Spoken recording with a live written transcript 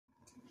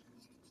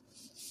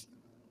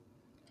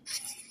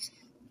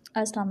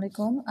अस्सलाम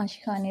वालेकुम,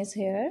 आशिक Khan is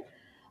here.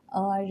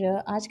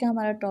 और आज का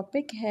हमारा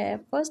टॉपिक है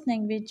first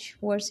language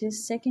versus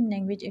second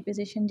language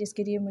acquisition,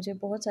 जिसके लिए मुझे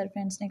बहुत सारे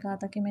फ्रेंड्स ने कहा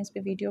था कि मैं इस पे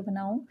वीडियो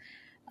बनाऊं।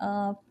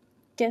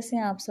 कैसे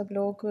हैं आप सब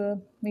लोग?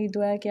 मेरी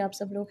दुआ है कि आप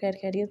सब लोग खैर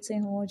खैरियत से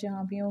हों,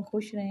 जहाँ भी हों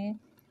खुश रहें,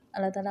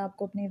 अल्लाह ताला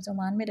आपको अपने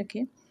ज़ुबान में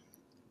रखे।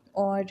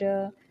 और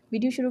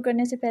वीडियो शुरू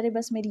करने से पहले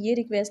बस मेरी ये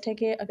रिक्वेस्ट है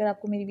कि अगर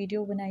आपको मेरी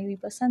वीडियो बनाई हुई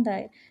पसंद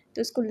आए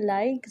तो इसको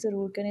लाइक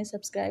ज़रूर करें,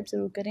 सब्सक्राइब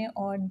ज़रूर करें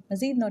और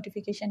मज़ीद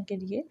नोटिफिकेशन के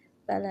लिए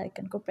बेल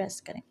आइकन को प्रेस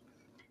करें।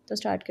 तो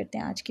स्टार्ट करते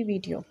हैं आज की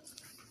video.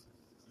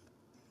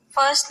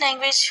 First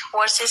language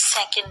versus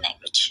second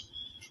language.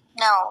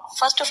 Now,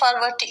 first of all,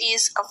 what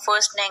is a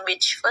first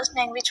language? First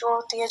language वो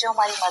होती है जो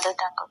हमारी mother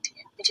tongue होती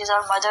है, which is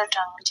our mother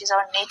tongue, which is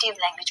our native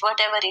language,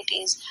 whatever it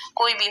is,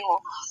 कोई भी हो.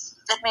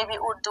 That may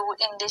be Urdu,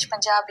 English,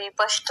 Punjabi,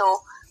 Pashto,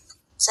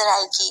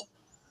 Saraiki,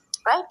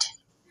 right?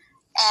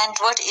 And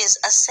what is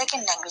a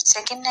second language?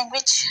 Second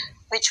language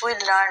which we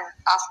learn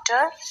after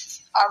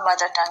our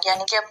mother tongue,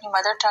 यानी कि अपनी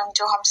mother tongue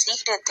जो हम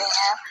सीख लेते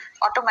हैं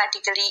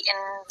automatically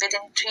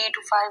within 3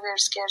 to 5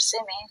 years के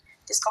अरसे में,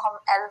 जिसको हम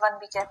L1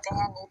 भी कहते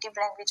हैं, नेटिव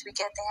लैंग्वेज भी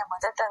कहते हैं,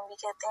 मदर टंग भी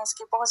कहते हैं,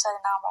 इसके बहुत सारे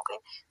नाम हो गए,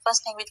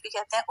 फर्स्ट लैंग्वेज भी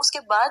कहते हैं। उसके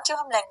बाद जो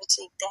हम लैंग्वेज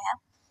सीखते हैं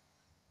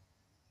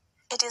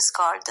it is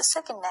called the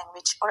second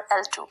language or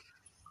L2,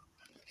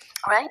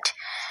 right?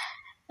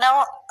 Now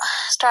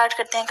start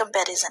करते हैं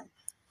comparison.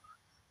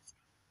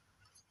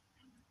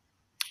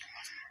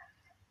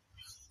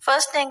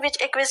 First language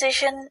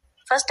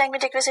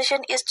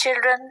acquisition is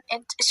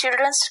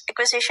children's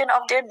acquisition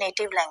of their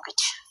native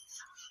language.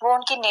 वो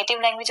उनकी नेटिव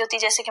लैंग्वेज होती है,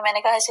 जैसे कि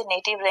मैंने कहा इसे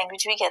नेटिव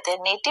लैंग्वेज भी कहते हैं।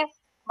 नेटिव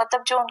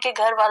मतलब जो उनके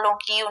घर वालों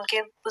की,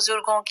 उनके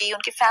बुजुर्गों की,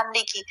 उनकी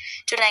फैमिली की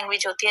जो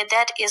लैंग्वेज होती है,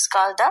 that is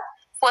called the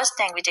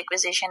first language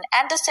acquisition.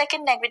 And the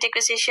second language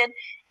acquisition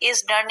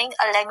is learning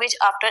a language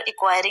after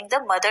acquiring the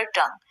mother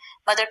tongue.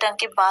 Mother tongue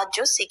के बाद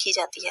जो सीखी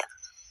जाती है।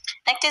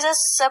 Next is a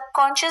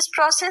subconscious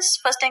process.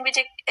 First language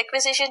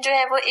acquisition जो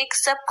है वो एक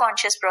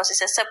सबकॉन्शियस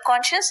प्रोसेस है।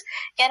 सबकॉन्शियस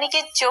यानी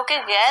कि जो कि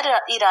गैर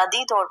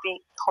इरादी तौर पे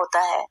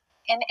होता है,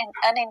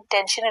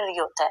 अनइंटेंशनली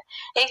होता है।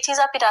 एक चीज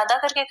आप इरादा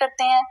करके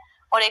करते हैं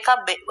और एक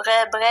आप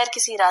बगैर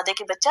किसी इरादे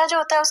के। बच्चा जो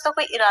होता है उसका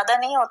कोई इरादा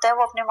नहीं होता है,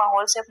 वो अपने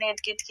माहौल से, अपने इर्द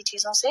गिर्द की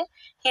चीजों से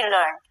ही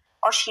लर्न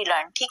और शी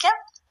लर्न, ठीक है।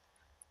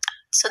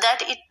 So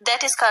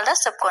that is called a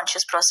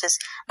subconscious process.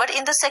 But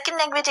in the second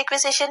language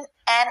acquisition,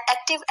 an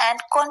active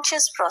and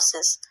conscious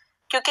process,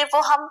 क्योंकि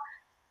वो हम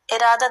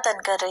इरादतन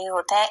कर रहे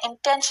होते हैं,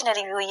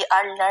 intentionally we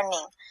are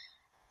learning,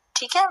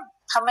 ठीक है।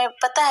 हमें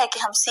पता है कि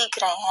हम सीख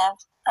रहे हैं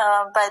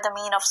by the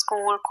mean of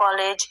school,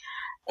 college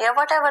या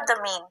whatever the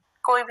mean,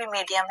 कोई भी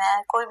मीडियम है,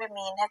 कोई भी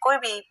मीन है, कोई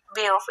भी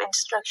वे ऑफ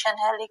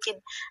इंस्ट्रक्शन है,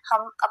 लेकिन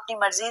हम अपनी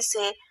मर्जी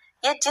से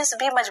या जिस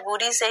भी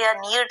मजबूरी से या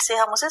नीड से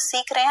हम उसे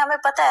सीख रहे हैं, हमें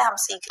पता है हम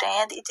सीख रहे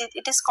हैं।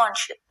 इट इज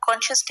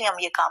कॉन्शियसली हम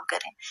ये काम कर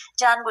रहे हैं,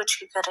 जानबूझ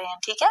के कर रहे हैं,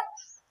 ठीक है,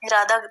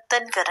 इरादा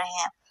तन कर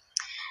रहे हैं।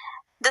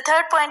 The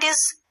third point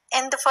is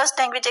in the first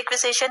language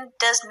acquisition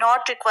does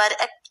not require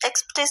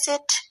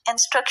explicit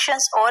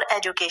instructions or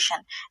education.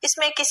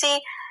 इसमें किसी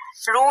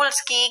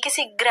रूल्स की,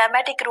 किसी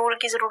ग्रामेटिक रूल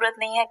की जरूरत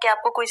नहीं है कि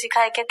आपको कोई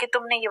सिखाए क्या कि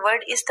तुमने ये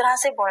वर्ड इस तरह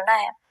से बोलना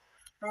है।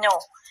 No,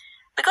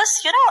 because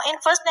in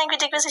first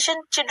language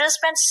acquisition children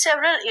spend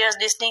several years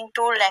listening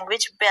to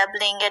language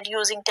babbling and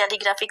using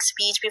telegraphic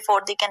speech before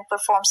they can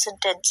perform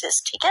sentences,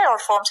 ठीक है, और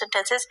form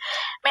sentences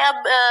में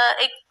अब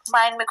एक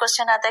माइंड में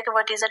क्वेश्चन आता है कि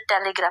what is a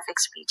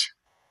telegraphic speech?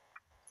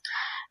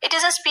 It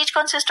is a speech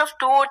consist of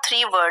 2 or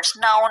 3 words,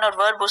 noun और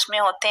verb उसमें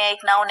होते हैं,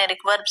 एक noun और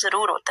एक verb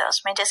जरूर होता है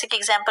उसमें। जैसे कि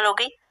एग्जांपल हो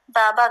गई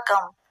बाबा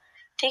कम,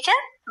 ठीक है,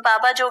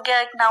 बाबा जो हो गया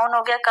एक नाउन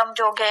हो गया, कम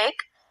जो हो गया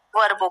एक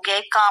वर्ब हो गया,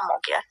 एक काम हो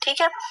गया, ठीक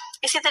है।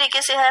 इसी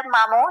तरीके से है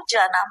मामू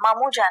जाना,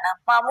 मामू जाना,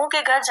 मामू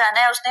के घर जाना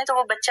है उसने, तो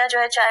वो बच्चा जो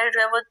है, चाइल्ड जो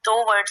है, वो 2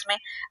 वर्ड्स में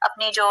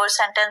अपनी जो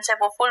सेंटेंस है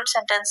वो फुल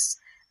सेंटेंस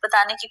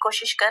बताने की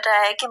कोशिश कर रहा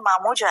है कि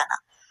मामू जाना,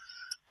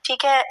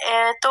 ठीक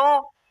है। तो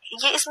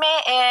ये इसमें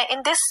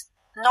in this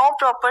no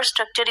proper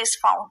structure is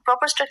found,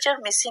 proper structure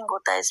missing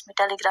होता है इसमें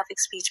टेलीग्राफिक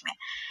स्पीच में।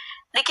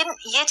 लेकिन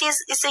ये चीज,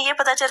 इससे ये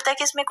पता चलता है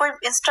कि इसमें कोई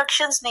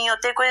इंस्ट्रक्शंस नहीं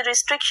होते, कोई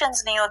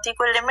रिस्ट्रिक्शंस नहीं होती,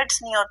 कोई लिमिट्स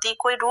नहीं होती,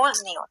 कोई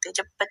रूल्स नहीं होते।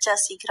 जब बच्चा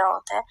सीख रहा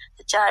होता है,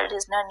 the child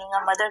is learning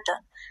a mother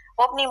tongue,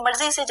 वो अपनी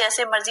मर्जी से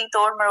जैसे मर्जी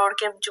तोड़ मरोड़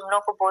के जुमलों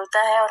को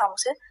बोलता है और हम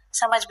उसे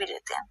समझ भी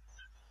लेते हैं,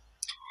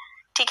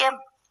 ठीक है।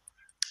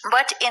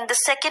 But in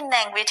the second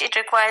language it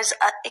requires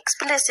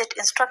explicit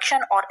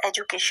instruction और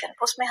एजुकेशन।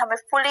 उसमें हमें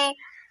फुली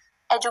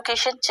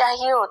एजुकेशन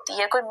चाहिए होती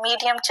है, कोई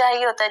मीडियम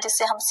चाहिए होता है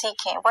जिससे हम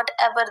सीखें, what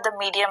ever the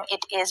medium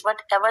it is,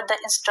 what ever the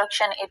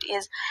instruction it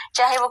is,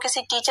 चाहे वो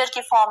किसी टीचर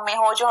की फॉर्म में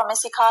हो जो हमें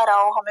सिखा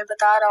रहा हो, हमें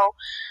बता रहा हो,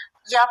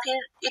 या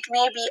फिर it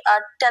may be a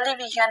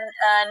television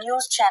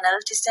news channel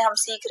जिससे हम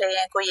सीख रहे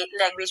हैं कोई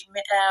लैंग्वेज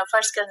में।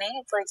 फर्ज करने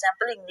फॉर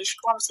एग्जाम्पल इंग्लिश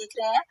को हम सीख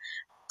रहे हैं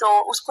तो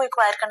उसको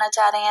एक्वायर करना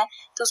चाह रहे हैं,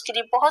 तो उसके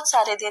लिए बहुत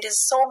सारे, there is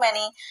so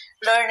many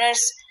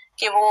learners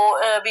कि वो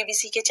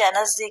बीबीसी के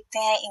चैनल्स देखते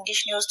हैं,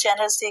 इंग्लिश न्यूज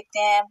चैनल्स देखते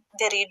हैं,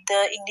 they read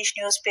the English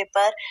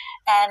newspaper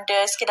and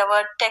इसके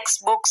अलावा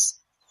टेक्स्ट बुक्स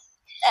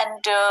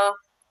एंड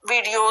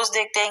वीडियोस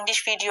देखते हैं,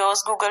 English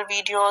videos, Google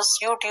videos,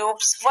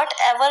 YouTubes,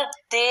 whatever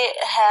they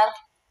have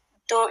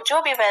तो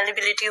जो भी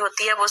अवेलेबिलिटी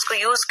होती है वो उसको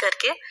यूज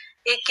करके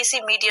एक किसी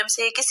मीडियम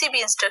से, किसी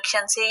भी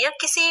इंस्ट्रक्शन से या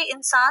किसी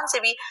इंसान से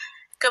भी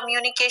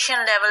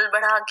कम्युनिकेशन लेवल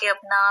बढ़ा के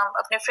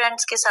अपने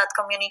फ्रेंड्स के साथ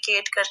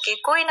कम्युनिकेट करके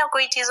कोई ना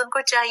कोई चीज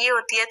उनको चाहिए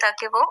होती है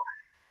ताकि वो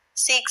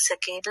सीख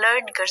सके,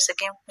 लर्न कर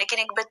सके। लेकिन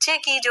एक बच्चे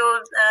की जो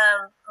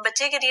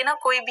बच्चे के लिए ना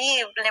कोई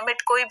भी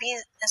लिमिट, कोई भी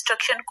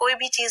इंस्ट्रक्शन, कोई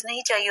भी चीज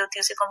नहीं चाहिए होती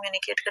उसे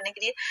कम्युनिकेट करने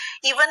के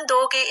लिए। इवन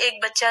दो कि एक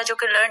बच्चा जो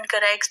कि लर्न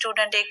कर रहा है, एक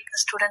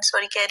स्टूडेंट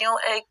सॉरी कह रही हूँ,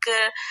 एक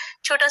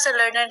छोटा सा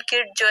लर्नर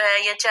किड जो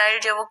है या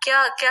चाइल्ड जो वो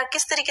क्या क्या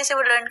किस तरीके से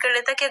वो लर्न कर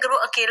लेता है कि अगर वो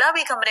अकेला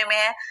भी कमरे में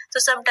है तो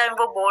समटाइम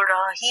वो बोल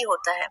रहा ही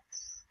होता है,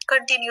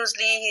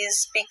 continuously he is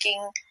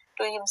speaking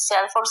to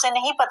himself, और उसे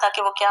नहीं पता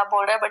कि वो क्या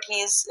बोल रहा है, बट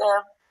ही इज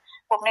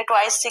वो अपने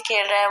टॉयज से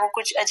खेल रहा है, वो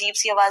कुछ अजीब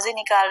सी आवाजें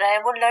निकाल रहा है,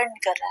 वो लर्न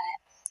कर रहा है।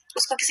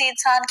 उसको किसी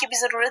इंसान की भी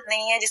जरूरत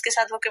नहीं है जिसके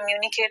साथ वो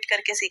कम्युनिकेट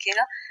करके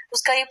सीखेगा,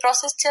 उसका ये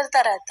प्रोसेस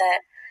चलता रहता है।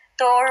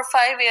 तो और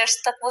 5 years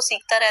तक वो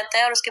सीखता रहता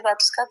है और उसके बाद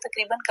उसका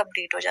तकरीबन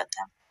कंप्लीट हो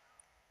जाता है।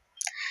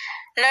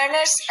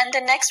 Learners, and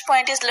the next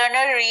point is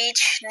learner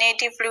reach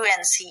native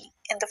fluency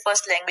in the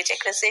first language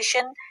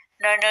acquisition.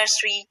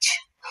 Learners reach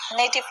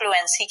native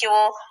fluency कि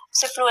वो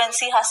उसे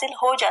फ्लुएंसी हासिल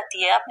हो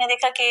जाती है। आपने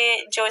देखा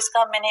कि जो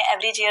इसका मैंने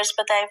एवरेज ईयर्स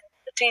बताए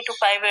 3 to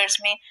 5 years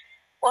में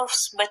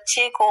उस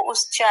बच्चे को,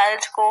 उस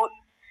चाइल्ड को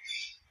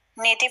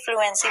नेटिव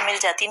फ्लुएंसी मिल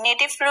जाती है।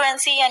 नेटिव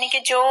फ्लुएंसी यानी कि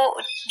जो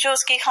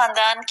उसकी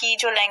खानदान की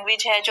जो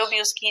लैंग्वेज है, जो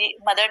भी उसकी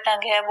मदर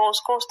टंग है, वो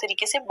उसको उस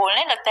तरीके से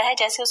बोलने लगता है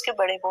जैसे उसके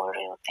बड़े बोल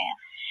रहे होते हैं।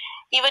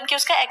 इवन कि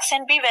उसका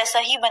एक्सेंट भी वैसा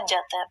ही बन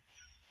जाता है।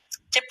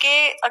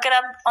 जबकि अगर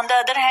आप ऑन द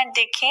अदर हैंड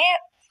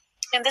देखें,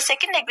 in the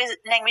second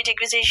language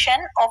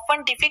acquisition often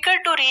difficult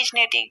to reach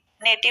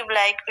native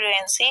like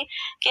fluency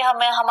कि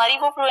हमारी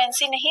वो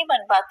फ्लुएंसी नहीं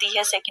बन पाती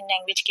है सेकंड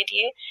लैंग्वेज के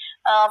लिए।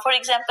 फॉर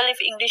एग्जांपल इफ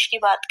इंग्लिश की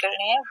बात कर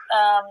रहे हैं,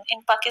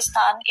 इन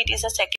Pakistan it is a second